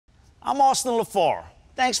I'm Austin LaFar.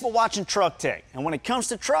 Thanks for watching Truck Tech. And when it comes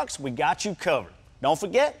to trucks, we got you covered. Don't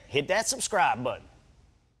forget, hit that subscribe button.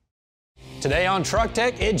 Today on Truck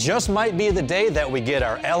Tech, it just might be the day that we get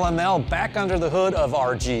our LML back under the hood of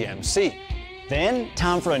our GMC. Then,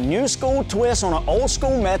 time for a new school twist on an old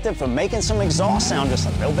school method for making some exhaust sound just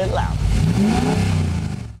a little bit louder.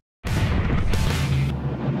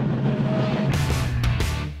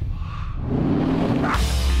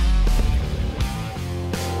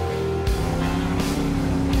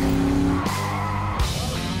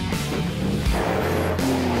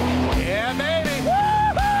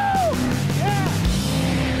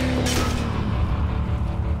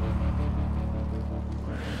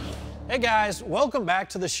 Hey guys, welcome back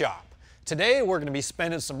to the shop. Today we're going to be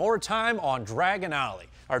spending some more time on Dragon Alley,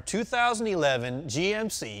 our 2011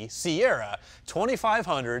 GMC Sierra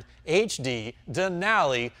 2500 HD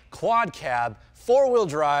Denali quad cab, four-wheel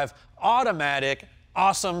drive, automatic,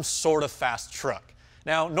 awesome sort of fast truck.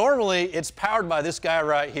 Now normally it's powered by this guy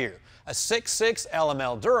right here, a 6.6L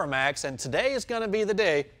LML Duramax, and today is going to be the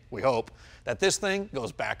day, we hope, that this thing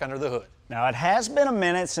goes back under the hood. Now it has been a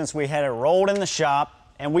minute since we had it rolled in the shop,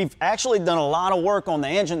 and we've actually done a lot of work on the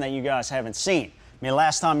engine that you guys haven't seen. I mean,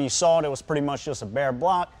 last time you saw it, it was pretty much just a bare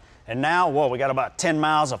block. And now, well, we got about 10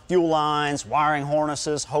 miles of fuel lines, wiring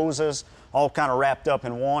harnesses, hoses, all kind of wrapped up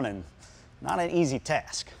in one, and not an easy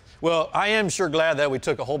task. Well, I am sure glad that we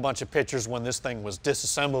took a whole bunch of pictures when this thing was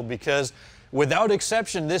disassembled, because without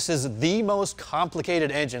exception, this is the most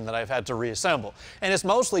complicated engine that I've had to reassemble. And it's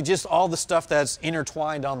mostly just all the stuff that's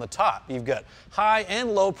intertwined on the top. You've got high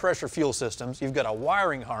and low pressure fuel systems, you've got a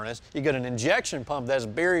wiring harness, you've got an injection pump that's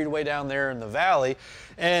buried way down there in the valley,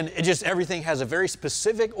 and it just, everything has a very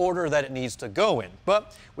specific order that it needs to go in.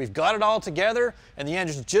 But we've got it all together, and the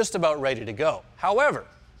engine's just about ready to go. However,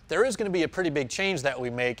 there is going to be a pretty big change that we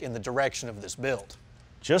make in the direction of this build.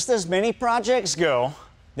 Just as many projects go,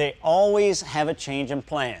 they always have a change in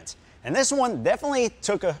plans. And this one definitely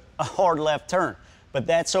took a hard left turn, but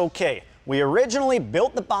that's okay. We originally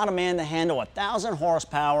built the bottom end to handle 1,000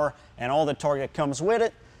 horsepower and all the torque that comes with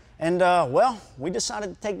it. And well, we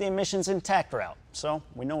decided to take the emissions intact route, so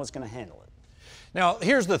we know it's going to handle it. Now,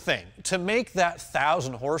 here's the thing. To make that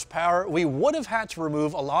 1,000 horsepower, we would have had to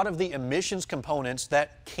remove a lot of the emissions components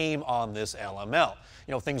that came on this LML.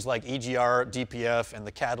 You know, things like EGR, DPF, and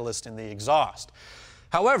the catalyst in the exhaust.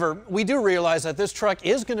 However, we do realize that this truck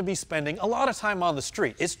is going to be spending a lot of time on the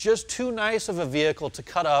street. It's just too nice of a vehicle to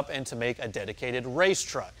cut up and to make a dedicated race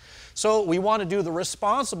truck. So we want to do the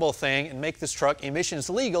responsible thing and make this truck emissions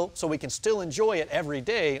legal so we can still enjoy it every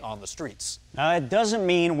day on the streets. Now, it doesn't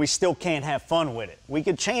mean we still can't have fun with it. We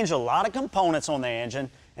could change a lot of components on the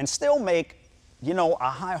engine and still make, you know, a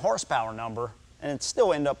high horsepower number, and it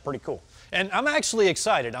still end up pretty cool. And I'm actually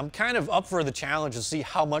excited. I'm kind of up for the challenge to see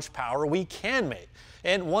how much power we can make.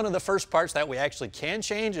 And one of the first parts that we actually can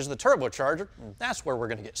change is the turbocharger, and that's where we're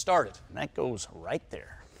going to get started. And that goes right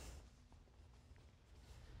there.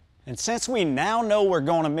 And since we now know we're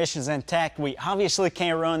going emissions intact, we obviously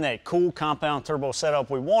can't run that cool compound turbo setup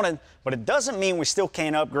we wanted, but it doesn't mean we still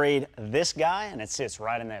can't upgrade this guy, and it sits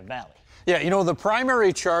right in that valley. Yeah, you know, the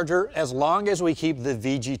primary charger, as long as we keep the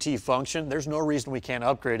VGT function, there's no reason we can't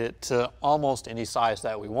upgrade it to almost any size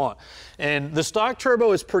that we want. And the stock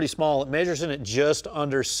turbo is pretty small. It measures in at just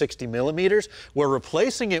under 60 millimeters. We're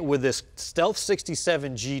replacing it with this Stealth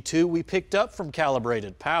 67 G2 we picked up from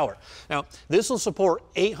Calibrated Power. Now, this will support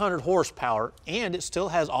 800 horsepower, and it still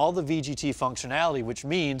has all the VGT functionality, which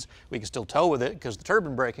means we can still tow with it because the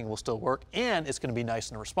turbine braking will still work, and it's going to be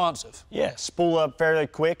nice and responsive. Yeah, spool up fairly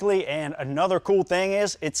quickly, and another cool thing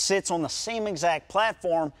is it sits on the same exact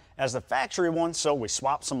platform as the factory one, so we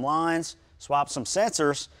swap some lines, swap some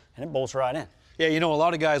sensors, and it bolts right in. Yeah, you know, a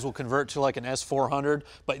lot of guys will convert to like an S400,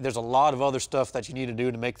 but there's a lot of other stuff that you need to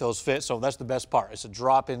do to make those fit, so that's the best part. It's a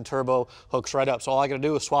drop-in turbo, hooks right up. So all I gotta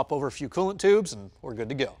do is swap over a few coolant tubes, and we're good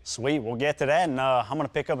to go. Sweet, we'll get to that, and I'm gonna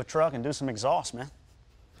pick up a truck and do some exhaust, man.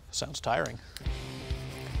 Sounds tiring.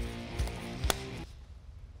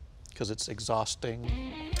 Because it's exhausting.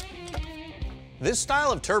 This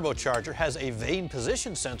style of turbocharger has a vane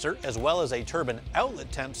position sensor as well as a turbine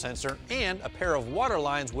outlet temp sensor and a pair of water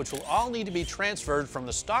lines which will all need to be transferred from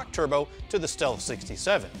the stock turbo to the Stealth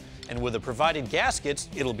 67. And with the provided gaskets,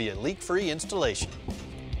 it'll be a leak-free installation.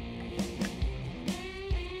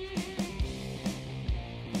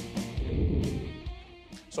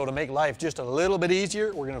 So to make life just a little bit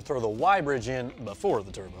easier, we're going to throw the Y-bridge in before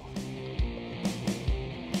the turbo.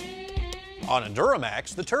 On a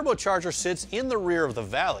Duramax, the turbocharger sits in the rear of the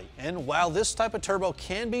valley, and while this type of turbo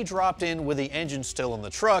can be dropped in with the engine still in the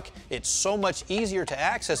truck, it's so much easier to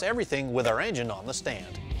access everything with our engine on the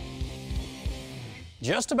stand.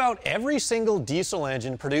 Just about every single diesel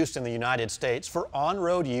engine produced in the United States for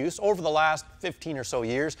on-road use over the last 15 or so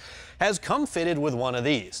years has come fitted with one of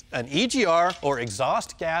these, an EGR or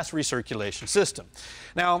exhaust gas recirculation system.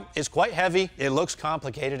 Now, it's quite heavy, it looks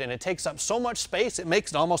complicated, and it takes up so much space it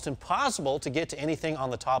makes it almost impossible to get to anything on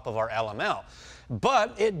the top of our LML.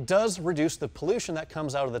 But it does reduce the pollution that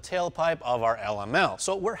comes out of the tailpipe of our LML,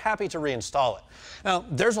 so we're happy to reinstall it. Now,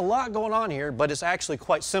 there's a lot going on here, but it's actually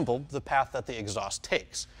quite simple, the path that the exhaust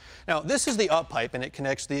takes. Now, this is the up pipe, and it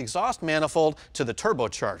connects the exhaust manifold to the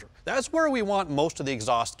turbocharger. That's where we want most of the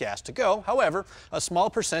exhaust gas to go. However, a small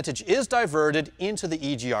percentage is diverted into the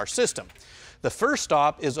EGR system. The first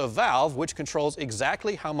stop is a valve which controls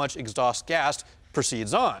exactly how much exhaust gas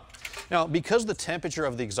proceeds on. Now, because the temperature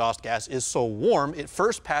of the exhaust gas is so warm, it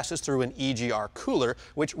first passes through an EGR cooler,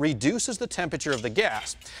 which reduces the temperature of the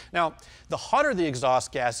gas. Now, the hotter the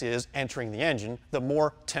exhaust gas is entering the engine, the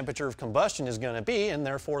more temperature of combustion is going to be, and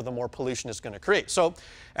therefore the more pollution it's going to create. So,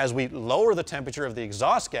 as we lower the temperature of the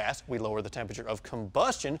exhaust gas, we lower the temperature of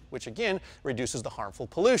combustion, which again reduces the harmful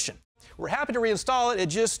pollution. We're happy to reinstall it, it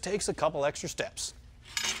just takes a couple extra steps.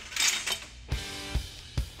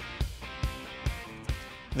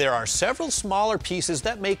 There are several smaller pieces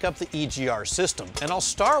that make up the EGR system, and I'll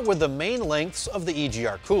start with the main lengths of the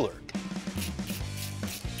EGR cooler.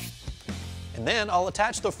 And then I'll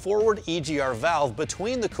attach the forward EGR valve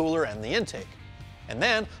between the cooler and the intake. And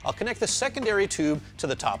then I'll connect the secondary tube to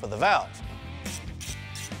the top of the valve.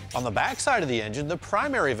 On the back side of the engine, the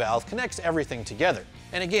primary valve connects everything together.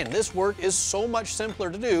 And again, this work is so much simpler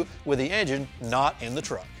to do with the engine not in the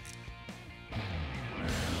truck.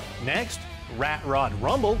 Next, rat rod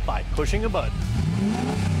rumble by pushing a button.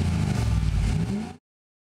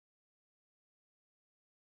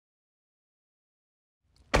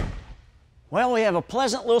 Well, we have a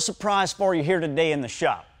pleasant little surprise for you here today in the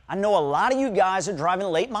shop. I know a lot of you guys are driving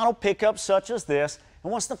late model pickups such as this,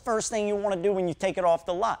 and what's the first thing you want to do when you take it off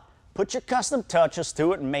the lot? Put your custom touches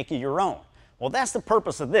to it and make it your own. Well, that's the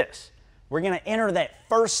purpose of this. We're going to enter that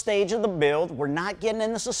first stage of the build. We're not getting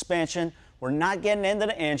into suspension, we're not getting into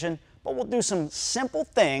the engine, but we'll do some simple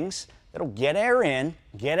things that'll get air in,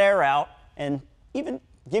 get air out, and even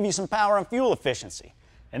give you some power and fuel efficiency.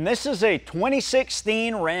 And this is a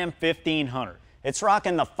 2016 Ram 1500. It's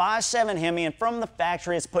rocking the 5.7 Hemi, and from the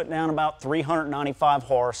factory it's putting down about 395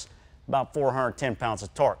 horse, about 410 pounds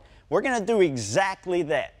of torque. We're going to do exactly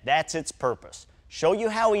that. That's its purpose. Show you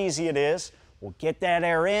how easy it is. We'll get that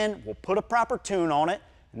air in, we'll put a proper tune on it,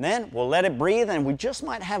 and then we'll let it breathe, and we just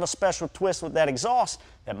might have a special twist with that exhaust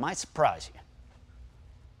that might surprise you.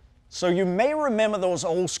 So you may remember those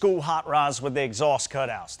old school hot rods with the exhaust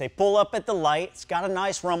cutouts. They pull up at the light, it's got a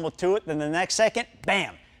nice rumble to it, then the next second,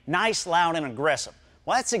 bam, nice, loud, and aggressive.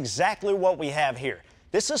 Well, that's exactly what we have here.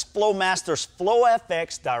 This is Flowmaster's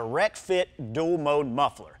FlowFX Direct Fit Dual Mode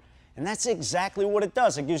Muffler. And that's exactly what it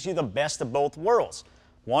does. It gives you the best of both worlds.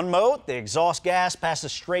 One mode, the exhaust gas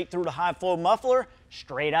passes straight through the high flow muffler,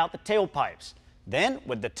 straight out the tailpipes. Then,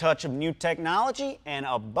 with the touch of new technology and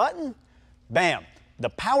a button, bam,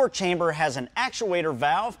 the power chamber has an actuator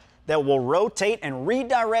valve that will rotate and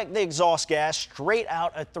redirect the exhaust gas straight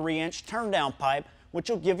out a 3-inch turn-down pipe, which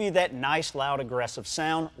will give you that nice, loud, aggressive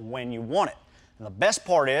sound when you want it. And the best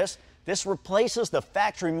part is, this replaces the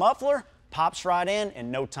factory muffler, pops right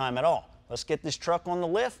in no time at all. Let's get this truck on the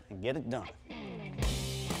lift and get it done.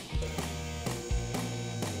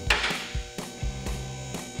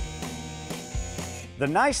 The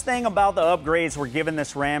nice thing about the upgrades we're giving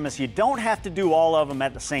this Ram is you don't have to do all of them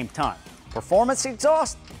at the same time. Performance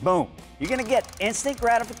exhaust, boom. You're gonna get instant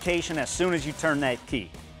gratification as soon as you turn that key.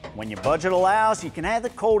 When your budget allows, you can add the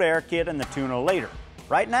cold air kit and the tuner later.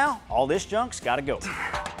 Right now, all this junk's gotta go.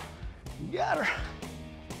 Got her.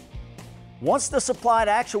 Once the supplied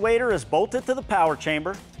actuator is bolted to the power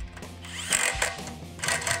chamber,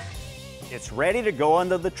 it's ready to go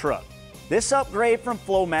under the truck. This upgrade from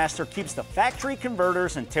Flowmaster keeps the factory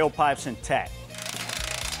converters and tailpipes intact.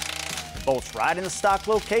 Bolts right in the stock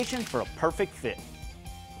location for a perfect fit.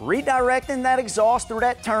 Redirecting that exhaust through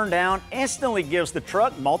that turn down instantly gives the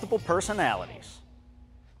truck multiple personalities.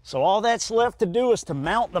 So all that's left to do is to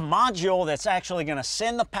mount the module that's actually going to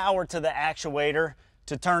send the power to the actuator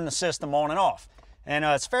to turn the system on and off. And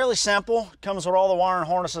it's fairly simple, comes with all the wire and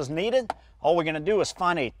harnesses needed. All we're going to do is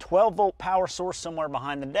find a 12-volt power source somewhere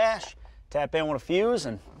behind the dash, tap in with a fuse,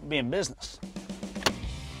 and be in business.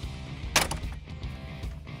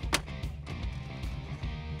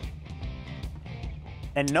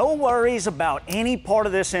 And no worries about any part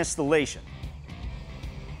of this installation.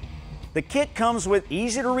 The kit comes with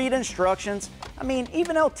easy to read instructions. I mean,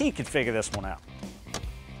 even LT could figure this one out.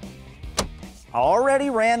 I already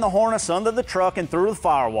ran the harness under the truck and through the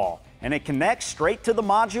firewall, and it connects straight to the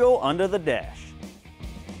module under the dash.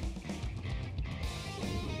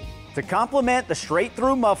 To complement the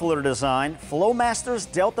straight-through muffler design, Flowmaster's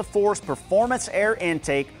Delta Force Performance Air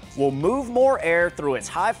Intake will move more air through its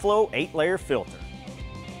high-flow 8-layer filter.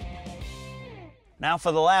 Now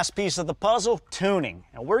for the last piece of the puzzle, tuning.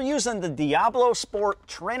 And we're using the Diablo Sport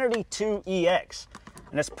Trinity 2 EX.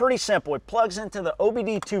 And it's pretty simple. It plugs into the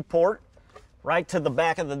OBD2 port, right to the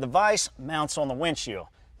back of the device, mounts on the windshield.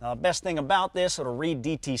 Now the best thing about this, it'll read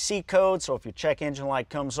DTC code, so if your check engine light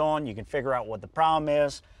comes on, you can figure out what the problem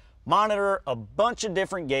is, monitor a bunch of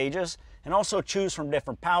different gauges, and also choose from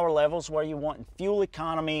different power levels where you want fuel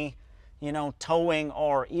economy, towing,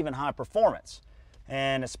 or even high performance.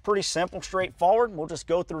 And it's pretty simple, straightforward. We'll just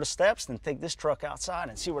go through the steps and take this truck outside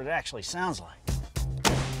and see what it actually sounds like.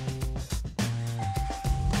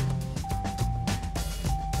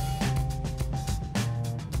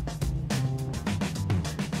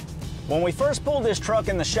 When we first pulled this truck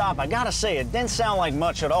in the shop, I gotta say, it didn't sound like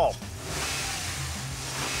much at all.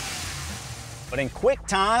 But in quick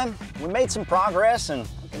time, we made some progress, and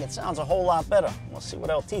I think it sounds a whole lot better. We'll see what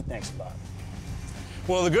LT thinks about it.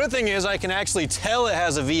 Well, the good thing is I can actually tell it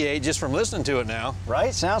has a V8 just from listening to it now.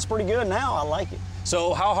 Right? Sounds pretty good now. I like it.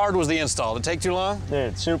 So how hard was the install? Did it take too long?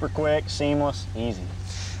 Dude, super quick, seamless, easy.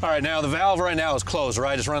 All right, now the valve right now is closed,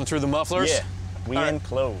 right? Just running through the mufflers? Yeah, we in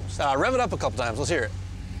closed. Rev it up a couple times. Let's hear it.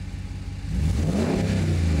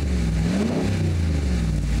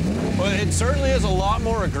 Well, it certainly is a lot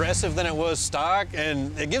more aggressive than it was stock,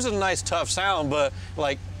 and it gives it a nice tough sound, but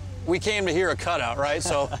like, we came to hear a cutout, right?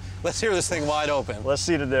 So let's hear this thing wide open. Let's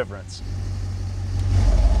see the difference.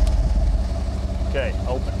 Okay,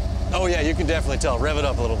 open. Oh yeah, you can definitely tell. Rev it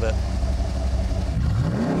up a little bit.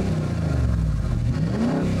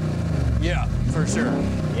 Yeah, for sure.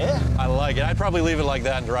 Yeah. I like it. I'd probably leave it like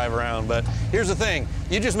that and drive around, but here's the thing.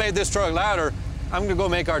 You just made this truck louder. I'm gonna go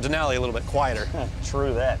make our Denali a little bit quieter.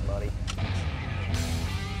 True that, buddy.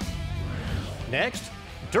 Next,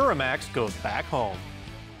 Duramax goes back home.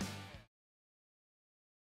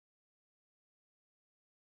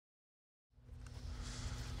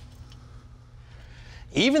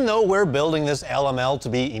 Even though we're building this LML to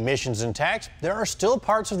be emissions intact, there are still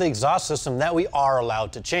parts of the exhaust system that we are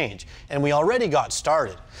allowed to change, and we already got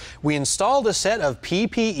started. We installed a set of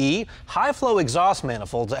PPE Highflow exhaust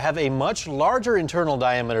manifolds that have a much larger internal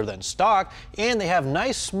diameter than stock, and they have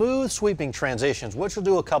nice smooth sweeping transitions, which will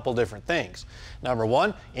do a couple different things. Number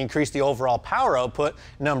one, increase the overall power output.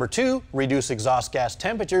 Number two, reduce exhaust gas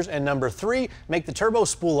temperatures. And number three, make the turbo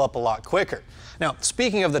spool up a lot quicker. Now,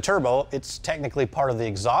 speaking of the turbo, it's technically part of the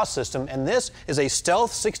exhaust system, and this is a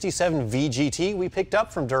Stealth 67 VGT we picked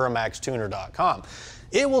up from DuramaxTuner.com.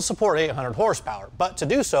 It will support 800 horsepower, but to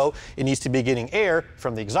do so, it needs to be getting air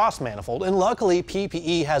from the exhaust manifold, and luckily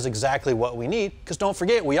PPE has exactly what we need, because don't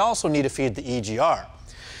forget, we also need to feed the EGR.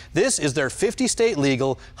 This is their 50-state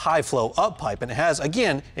legal high-flow up pipe, and it has,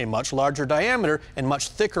 again, a much larger diameter and much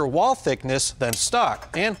thicker wall thickness than stock,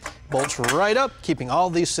 and bolts right up, keeping all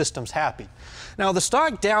these systems happy. Now, the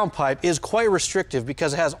stock downpipe is quite restrictive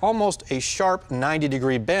because it has almost a sharp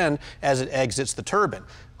 90-degree bend as it exits the turbine.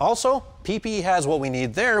 Also, PPE has what we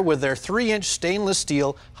need there with their 3-inch stainless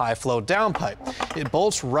steel high-flow downpipe. It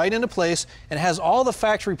bolts right into place and has all the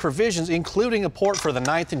factory provisions, including a port for the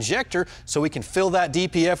 9th injector, so we can fill that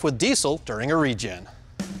DPF with diesel during a regen.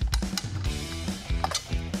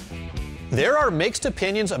 There are mixed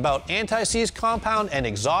opinions about anti-seize compound and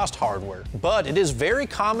exhaust hardware, but it is very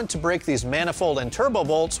common to break these manifold and turbo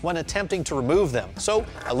bolts when attempting to remove them, so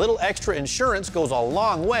a little extra insurance goes a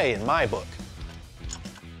long way in my book.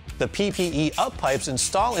 The PPE up pipes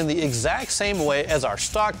install in the exact same way as our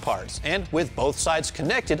stock parts, and with both sides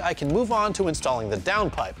connected, I can move on to installing the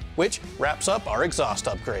downpipe, which wraps up our exhaust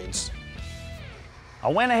upgrades. I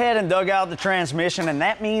went ahead and dug out the transmission, and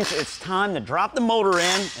that means it's time to drop the motor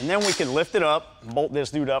in, and then we can lift it up and bolt this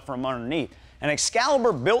dude up from underneath. And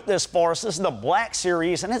Excalibur built this for us. This is the Black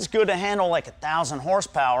Series, and it's good to handle like 1,000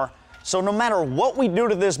 horsepower. So no matter what we do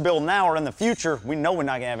to this build now or in the future, we know we're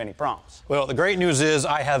not gonna have any problems. Well, the great news is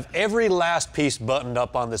I have every last piece buttoned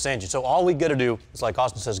up on this engine. So all we gotta do is, like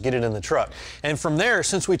Austin says, get it in the truck. And from there,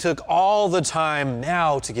 since we took all the time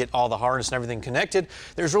now to get all the harness and everything connected,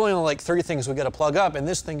 there's really only like 3 things we gotta plug up, and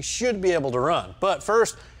this thing should be able to run. But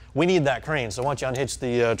first, we need that crane. So why don't you unhitch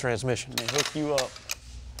the transmission? Let me hook you up.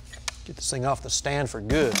 Get this thing off the stand for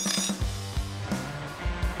good.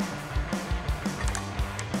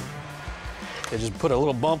 Okay, just put a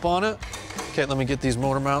little bump on it. Okay, let me get these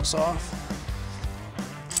motor mounts off.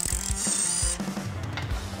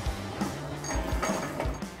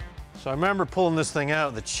 So I remember pulling this thing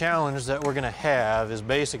out. The challenge that we're gonna have is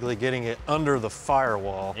basically getting it under the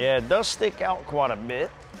firewall. Yeah, it does stick out quite a bit.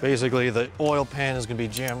 Basically, the oil pan is gonna be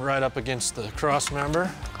jammed right up against the cross member.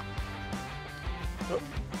 Oh,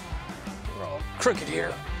 we're all crooked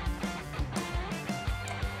here.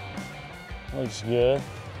 Looks good.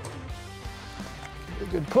 A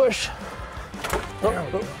good push.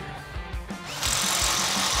 Oh.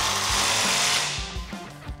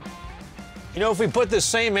 You know, if we put this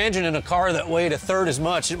same engine in a car that weighed a third as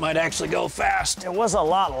much, it might actually go fast. It was a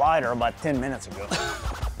lot lighter about 10 minutes ago.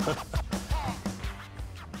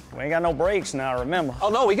 We ain't got no brakes now, remember? Oh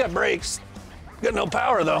no, we got brakes. Got no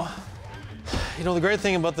power though. You know, the great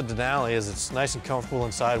thing about the Denali is it's nice and comfortable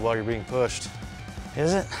inside while you're being pushed.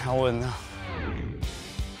 Is it? I wouldn't know.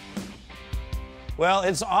 Well,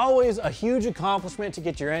 it's always a huge accomplishment to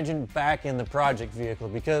get your engine back in the project vehicle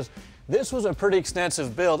because this was a pretty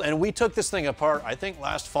extensive build and we took this thing apart, I think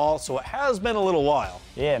last fall, so it has been a little while.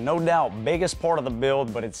 Yeah, no doubt, biggest part of the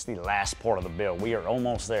build, but it's the last part of the build. We are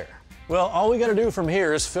almost there. Well, all we gotta do from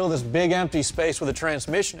here is fill this big empty space with a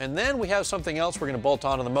transmission, and then we have something else we're gonna bolt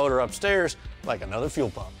onto the motor upstairs, like another fuel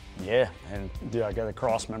pump. Yeah, and dude, I got the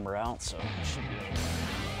cross member out, so it should be okay.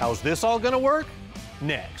 How's this all gonna work?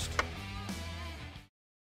 Next.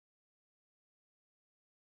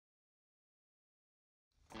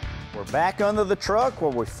 We're back under the truck where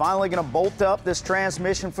we're finally gonna bolt up this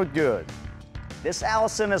transmission for good. This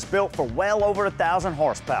Allison is built for well over 1,000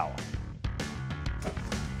 horsepower.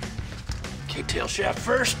 K-tail shaft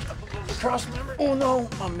first, up above the cross member. Oh no,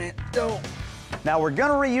 my man, don't. Now we're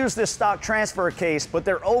gonna reuse this stock transfer case, but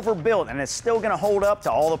they're overbuilt and it's still gonna hold up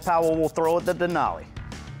to all the power we'll throw at the Denali.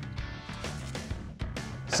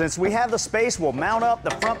 Since we have the space, we'll mount up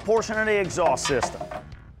the front portion of the exhaust system.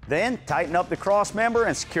 Then tighten up the cross member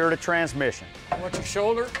and secure the transmission. Watch your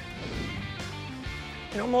shoulder.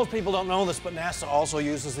 You know, most people don't know this, but NASA also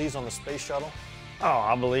uses these on the space shuttle. Oh,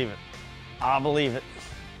 I believe it. I believe it.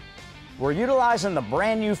 We're utilizing the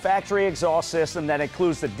brand new factory exhaust system that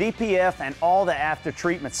includes the DPF and all the after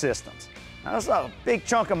treatment systems. Now, that's a big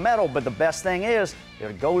chunk of metal, but the best thing is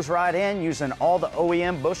it goes right in using all the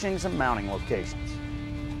OEM bushings and mounting locations.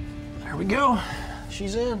 There we go.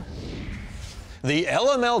 She's in. The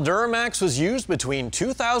LML Duramax was used between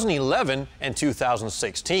 2011 and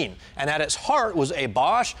 2016, and at its heart was a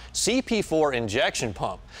Bosch CP4 injection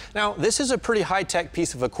pump. Now, this is a pretty high-tech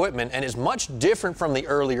piece of equipment and is much different from the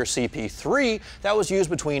earlier CP3 that was used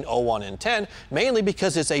between 01 and 10, mainly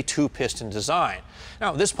because it's a two-piston design.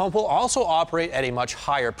 Now, this pump will also operate at a much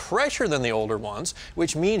higher pressure than the older ones,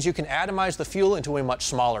 which means you can atomize the fuel into a much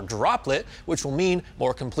smaller droplet, which will mean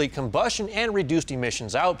more complete combustion and reduced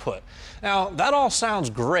emissions output. Now, that all sounds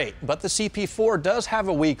great, but the CP4 does have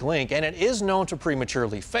a weak link and it is known to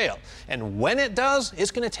prematurely fail. And when it does, it's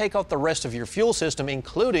going to take out the rest of your fuel system,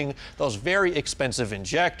 including those very expensive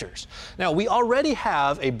injectors. Now, we already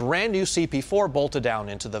have a brand new CP4 bolted down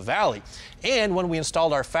into the valley. And when we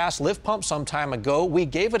installed our fast lift pump some time ago, we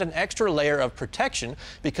gave it an extra layer of protection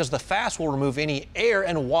because the fast will remove any air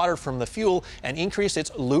and water from the fuel and increase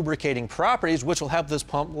its lubricating properties, which will help this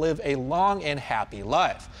pump live a long and happy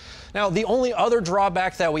life. Now, the only other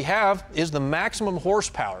drawback that we have is the maximum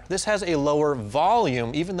horsepower. This has a lower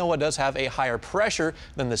volume, even though it does have a higher pressure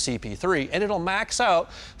than the CP3, and it'll max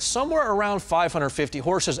out somewhere around 550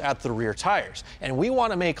 horses at the rear tires. And we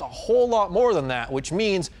want to make a whole lot more than that, which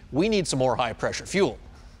means we need some more high-pressure fuel.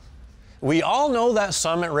 We all know that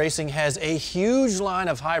Summit Racing has a huge line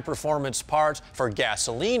of high-performance parts for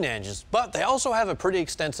gasoline engines, but they also have a pretty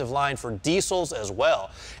extensive line for diesels as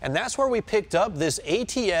well. And that's where we picked up this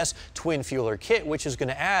ATS twin fueler kit, which is going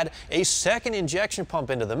to add a second injection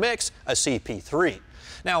pump into the mix, a CP3.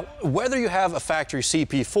 Now, whether you have a factory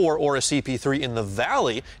CP4 or a CP3 in the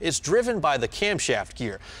valley, it's driven by the camshaft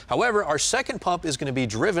gear. However, our second pump is going to be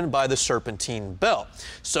driven by the serpentine belt.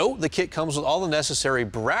 So the kit comes with all the necessary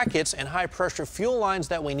brackets and high-pressure fuel lines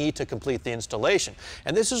that we need to complete the installation.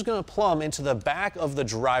 And this is going to plumb into the back of the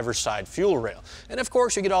driver's side fuel rail. And of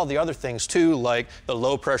course, you get all the other things too, like the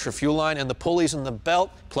low-pressure fuel line and the pulleys in the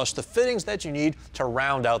belt, plus the fittings that you need to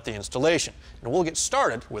round out the installation. And we'll get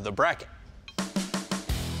started with the bracket.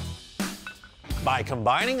 By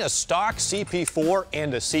combining a stock CP4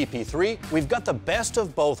 and a CP3, we've got the best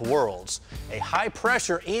of both worlds. A high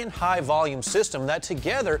pressure and high volume system that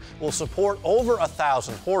together will support over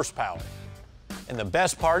 1,000 horsepower. And the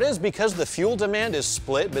best part is because the fuel demand is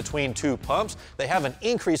split between two pumps, they have an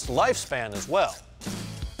increased lifespan as well.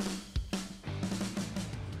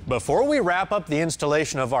 Before we wrap up the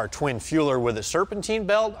installation of our twin fueler with a serpentine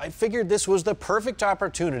belt, I figured this was the perfect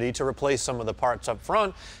opportunity to replace some of the parts up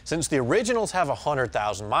front, since the originals have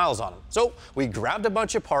 100,000 miles on them. So we grabbed a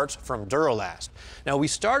bunch of parts from Duralast. Now we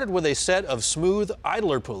started with a set of smooth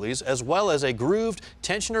idler pulleys as well as a grooved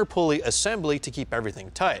tensioner pulley assembly to keep everything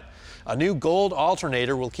tight. A new gold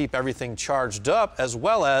alternator will keep everything charged up, as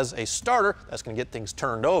well as a starter that's going to get things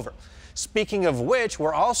turned over. Speaking of which,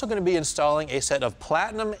 we're also going to be installing a set of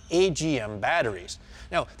platinum AGM batteries.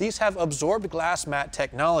 Now, these have absorbed glass mat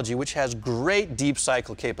technology, which has great deep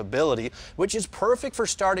cycle capability, which is perfect for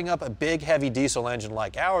starting up a big, heavy diesel engine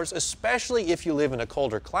like ours, especially if you live in a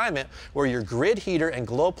colder climate where your grid heater and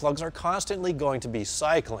glow plugs are constantly going to be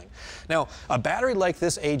cycling. Now, a battery like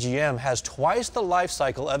this AGM has twice the life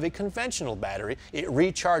cycle of a conventional battery. It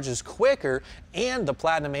recharges quicker, and the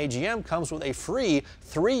Platinum AGM comes with a free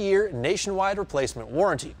 3-year nationwide replacement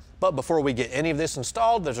warranty. But before we get any of this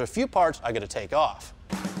installed, there's a few parts I gotta take off.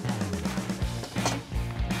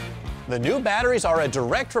 The new batteries are a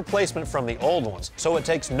direct replacement from the old ones, so it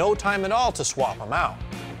takes no time at all to swap them out.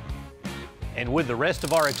 And with the rest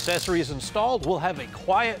of our accessories installed, we'll have a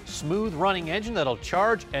quiet, smooth running engine that'll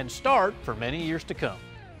charge and start for many years to come.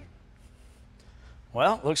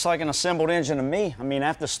 Well, looks like an assembled engine to me. I mean,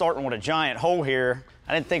 after starting with a giant hole here,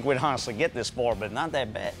 I didn't think we'd honestly get this far, but not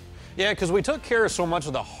that bad. Yeah, because we took care of so much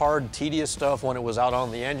of the hard, tedious stuff when it was out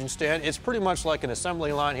on the engine stand. It's pretty much like an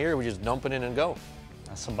assembly line here. We just dump it in and go.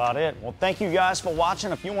 That's about it. Well, thank you guys for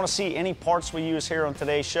watching. If you want to see any parts we use here on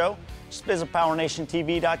today's show, just visit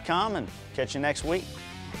PowerNationTV.com and catch you next week.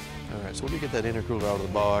 All right, so what do you get that intercooler out of the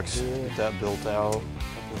box? Get that built out.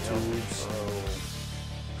 Couple tubes.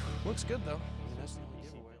 Looks good though.